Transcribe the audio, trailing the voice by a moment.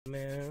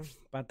Man,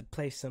 about to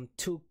play some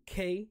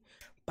 2K.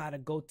 About to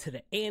go to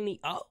the Annie.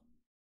 Oh,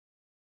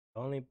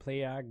 the only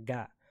player I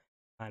got.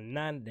 A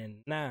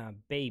 99,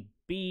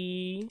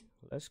 baby.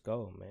 Let's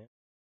go, man.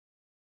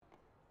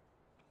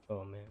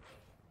 Oh, man.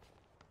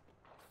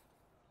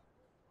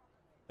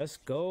 Let's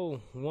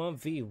go.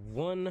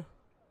 1v1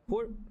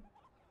 court.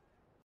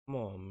 Come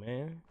on,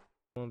 man.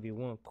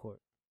 1v1 court.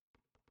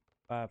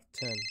 5-10.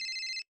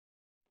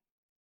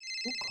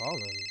 Who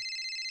calling me?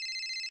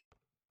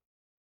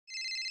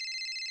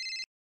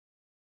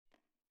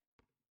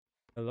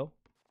 Hello?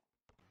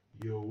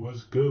 Yo,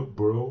 what's good,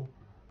 bro?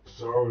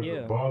 Sorry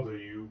to bother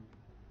you.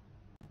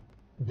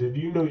 Did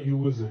you know you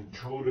was in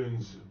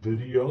Troydan's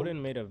video?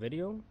 Troydan made a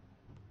video?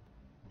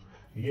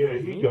 Yeah,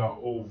 he got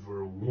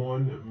over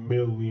 1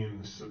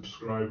 million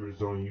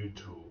subscribers on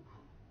YouTube.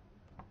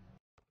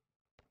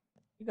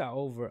 He got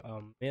over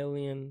 1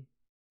 million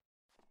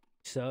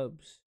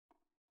subs.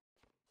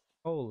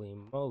 Holy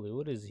moly,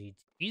 what is he?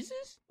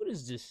 Jesus? What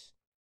is this?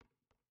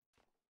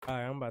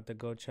 Alright, I'm about to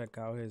go check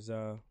out his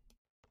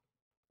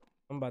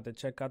I'm about to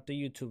check out the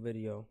YouTube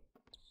video.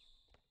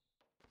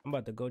 I'm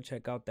about to go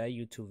check out that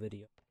YouTube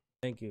video.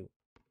 Thank you.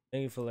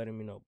 Thank you for letting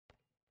me know.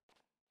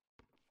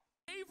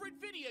 Favorite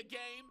video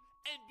game,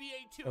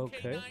 NBA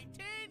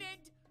 2K19,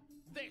 and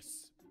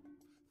this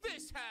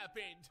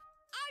happened.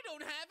 I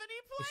don't have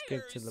any players.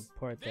 Skip to the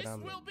part that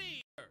I'm in. This will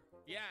be.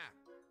 Yeah,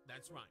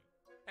 that's right.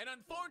 And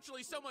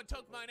unfortunately, someone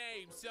took my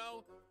name,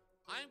 so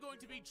I'm going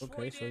to be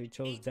Okay, so he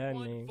chose that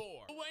name.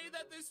 The way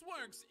that this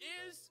works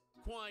is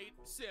quite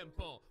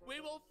simple.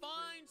 We will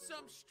find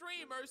some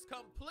streamers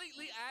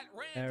completely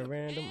at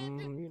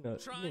random, you know,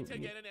 trying to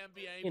get an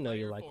NBA you know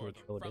you player like for me,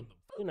 them Troydan.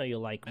 You know you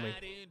like me.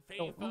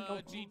 Madden,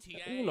 FIFA,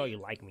 GTA, you know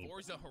you like me.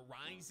 Forza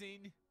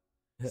Horizon,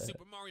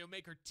 Super Mario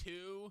Maker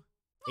 2.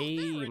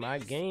 Hey, my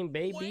game,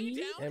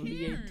 baby. NBA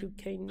here.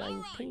 2K19.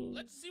 All right,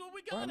 let's see what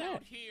we got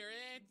out here.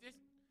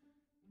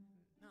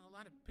 Not a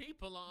lot of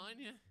people on.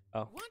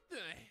 Oh. What the?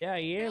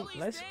 Yeah.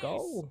 Let's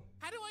go.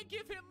 How do I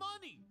give him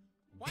money?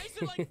 Why is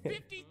there like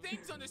 50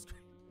 things on the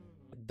screen?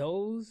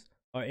 Those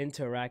are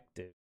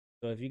interactive.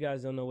 So if you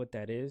guys don't know what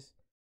that is,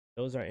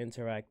 those are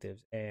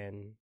interactives,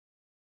 and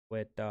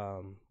with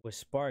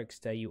sparks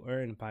that you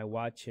earn by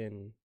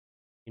watching,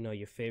 you know,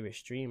 your favorite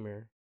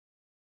streamer,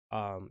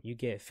 you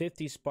get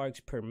 50 sparks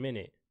per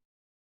minute,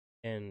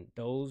 and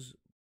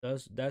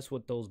that's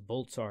what those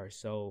bolts are.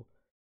 So,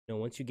 you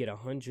know, once you get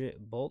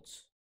 100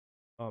 bolts,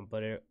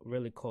 but it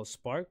really called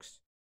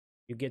sparks,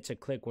 you get to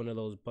click one of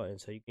those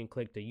buttons. So you can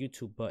click the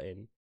YouTube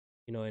button,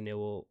 you know, and it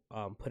will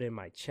put in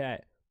my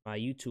chat my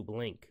YouTube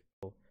link.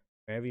 So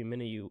for every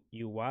minute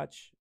you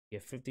watch, you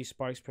get 50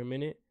 sparks per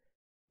minute.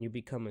 You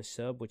become a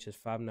sub, which is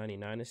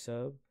 $5.99 a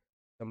sub.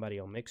 Somebody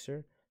on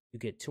Mixer, you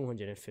get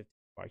 250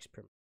 sparks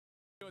per minute.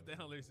 What the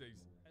hell this is?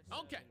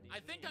 Okay, I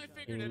think I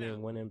figured it out.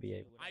 One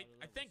NBA.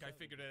 I think I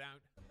figured it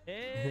out.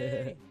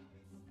 Hey,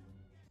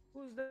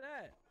 who's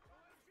that?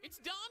 It's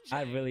Don J.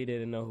 I really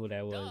didn't know who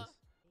that was.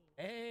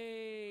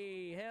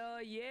 Hey,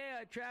 hell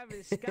yeah,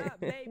 Travis Scott,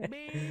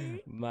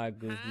 baby. My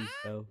goofy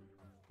self.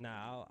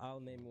 Nah, I'll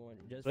name one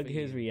just Look for at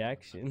his you.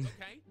 reaction.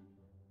 Okay.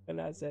 when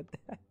I said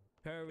that.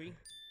 Curry.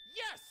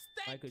 Yes,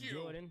 thank Michael you.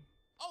 Jordan.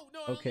 Oh no,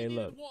 I Okay, only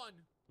look. needed one.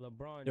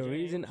 LeBron The James.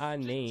 reason I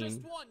named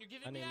Just one. You're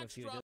giving me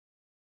extra.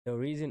 the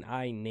reason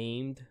I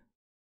named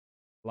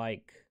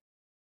like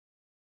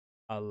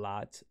a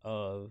lot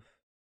of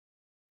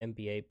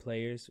NBA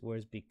players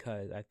was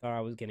because I thought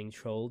I was getting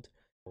trolled.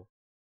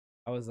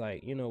 I was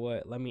like, you know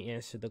what? Let me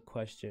answer the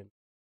question.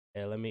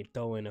 And let me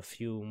throw in a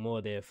few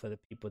more there for the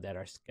people that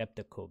are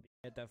skeptical.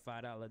 Get that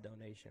 $5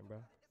 donation, bro.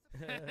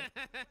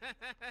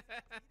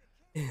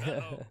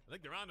 Uh-oh, I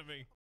think they're onto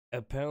me.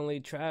 Apparently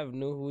Trav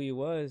knew who he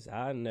was.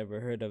 I never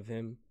heard of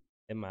him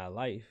in my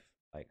life.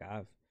 Like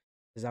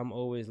because I'm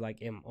always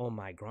like on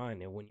my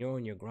grind, and when you're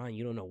on your grind,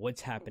 you don't know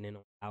what's happening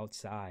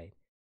outside.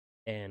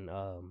 And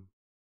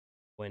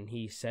when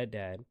he said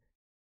that,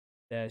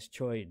 that's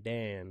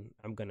TROYDAN,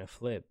 I'm gonna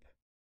flip.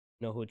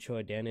 You know who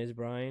TROYDAN is,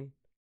 Brian?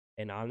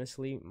 And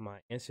honestly, my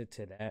answer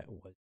to that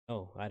was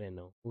no. I didn't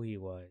know who he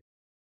was.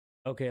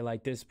 Okay,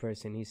 like this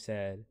person, he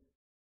said,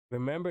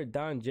 remember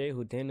Don J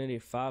who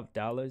donated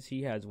 $5?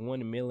 He has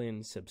 1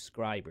 million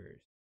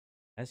subscribers.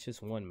 That's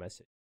just one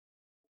message.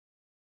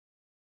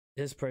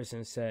 This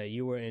person said,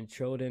 you were in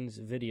Troydan's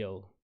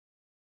video.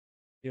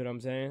 See what I'm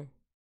saying?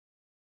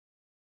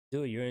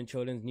 Dude, you're in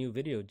Troydan's new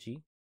video,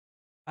 G.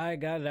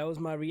 Alright guys, that was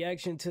my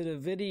reaction to the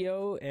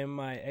video and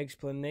my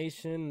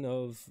explanation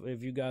of,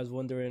 if you guys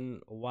wondering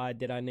why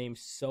did I name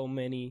so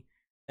many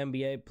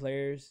NBA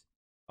players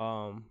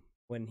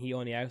when he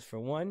only asked for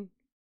one.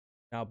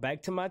 Now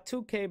back to my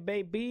 2K,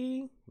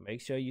 baby.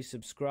 Make sure you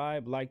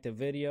subscribe, like the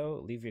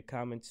video, leave your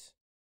comments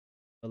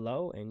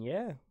below, and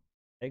yeah,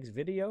 next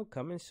video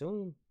coming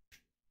soon.